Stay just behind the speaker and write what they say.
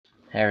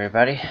Hey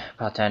everybody,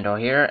 Patendo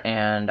here,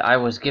 and I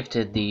was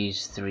gifted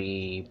these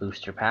 3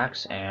 booster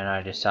packs, and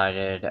I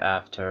decided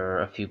after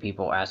a few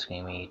people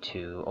asking me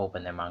to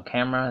open them on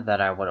camera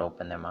that I would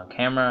open them on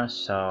camera.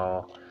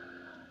 So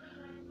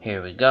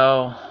here we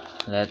go.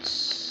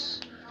 Let's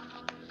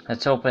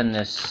open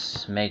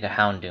this Mega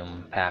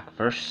Houndoom pack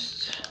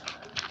first.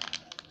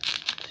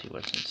 See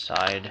what's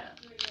inside.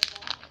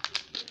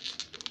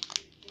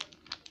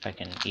 If I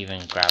can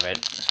even grab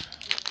it.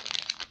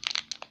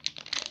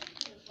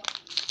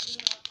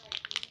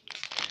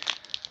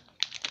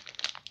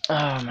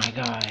 Oh my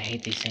god, I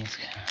hate these things.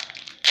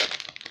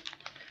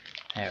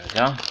 There we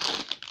go.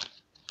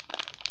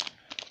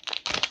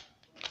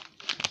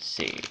 Let's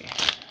see.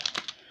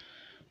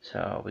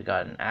 So we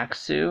got an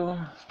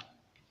Axu,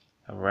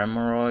 a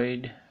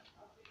Remoraid,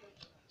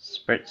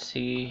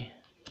 Spritzy,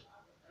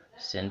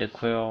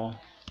 Cyndaquil,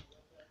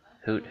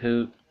 Hoot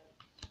Hoot,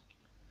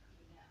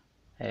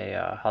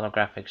 a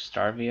holographic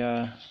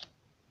Starvia,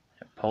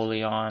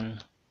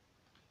 Empoleon,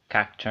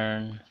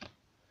 Cacturn,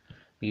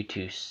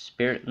 Mewtwo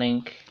Spirit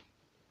Link,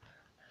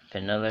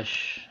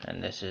 Vanillish,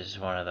 and this is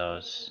one of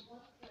those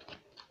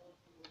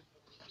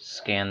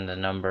scan the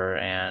number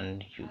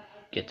and you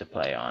get to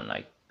play on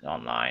like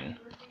online,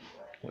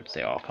 which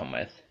they all come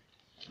with.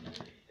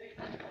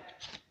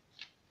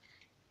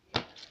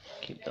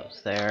 Keep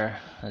those there.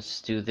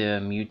 Let's do the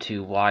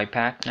Mewtwo Y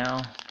pack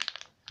now.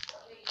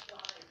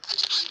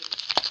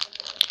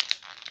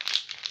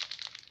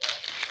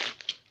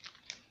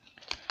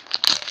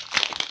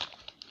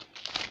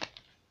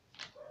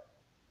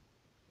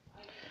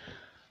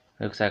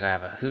 Looks like I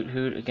have a Hoot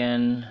Hoot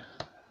again,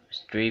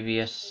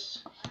 Stravius,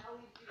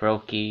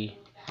 Froakie,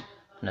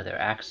 another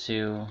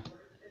Axu,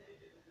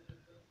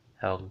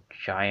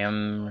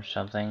 Elgium or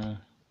something,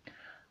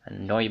 a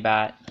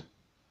Noibat,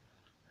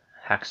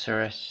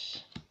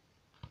 Haxorus,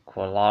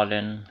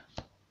 Quilladin,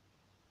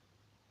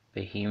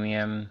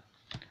 Bohemian,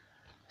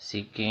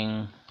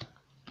 Seeking,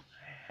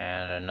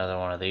 and another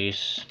one of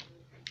these.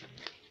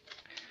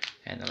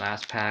 And the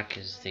last pack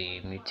is the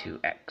Mewtwo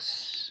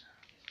X,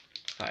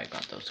 if I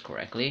got those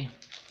correctly.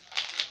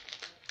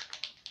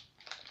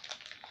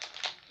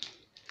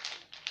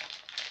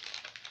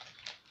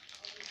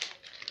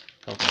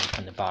 Opening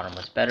from the bottom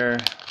was better.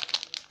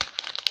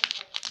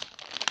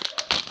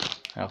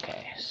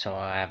 Okay, so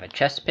I have a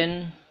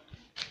Chespin,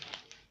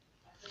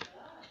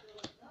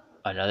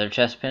 another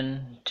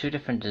Chespin, 2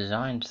 different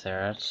designs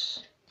there.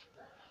 That's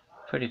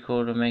pretty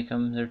cool to make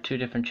them. They're 2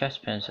 different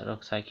Chespins, it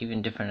looks like,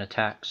 even different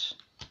attacks.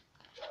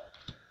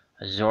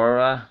 A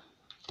Zora,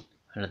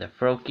 another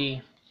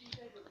Froakie,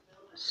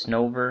 a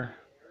Snover,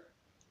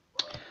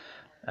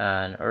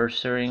 an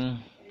Ursaring,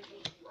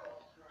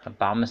 a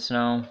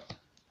Abomasnow,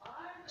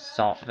 a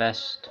Salt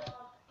Vest,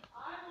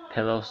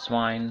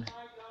 Pillow-Swine,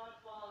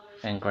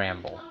 and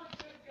Gramble.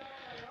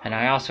 And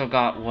I also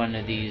got one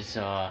of these,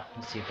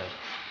 let's see if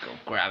I go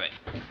grab it.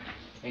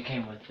 It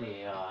came with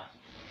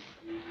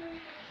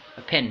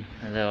a pin,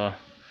 a little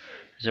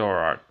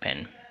Zoroark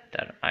pin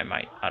that I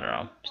might, I don't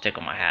know, stick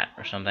on my hat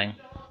or something.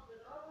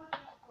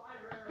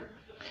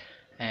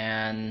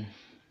 And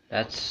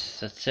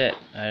that's it.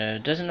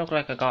 It doesn't look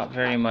like I got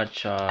very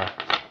much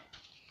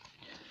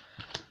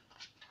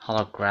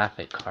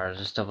holographic cards.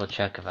 Just double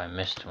check if I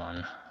missed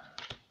one.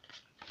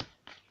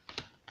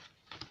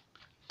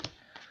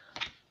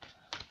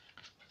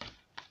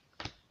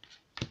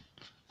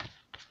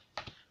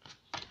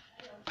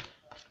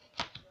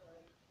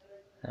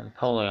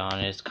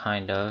 Empoleon is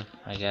kind of,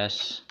 I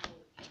guess.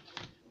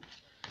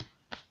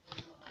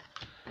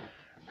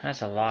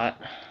 That's a lot.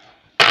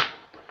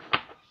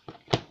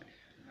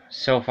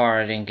 So far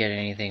I didn't get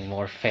anything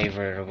more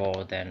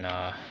favorable than,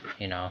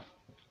 you know,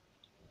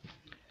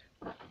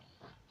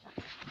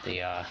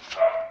 the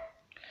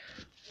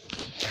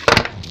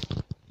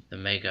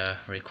Mega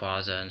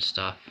Rayquaza and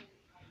stuff.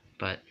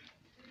 But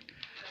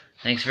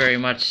thanks very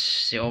much,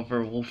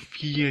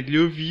 SILVERWUFFY. I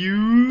love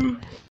you.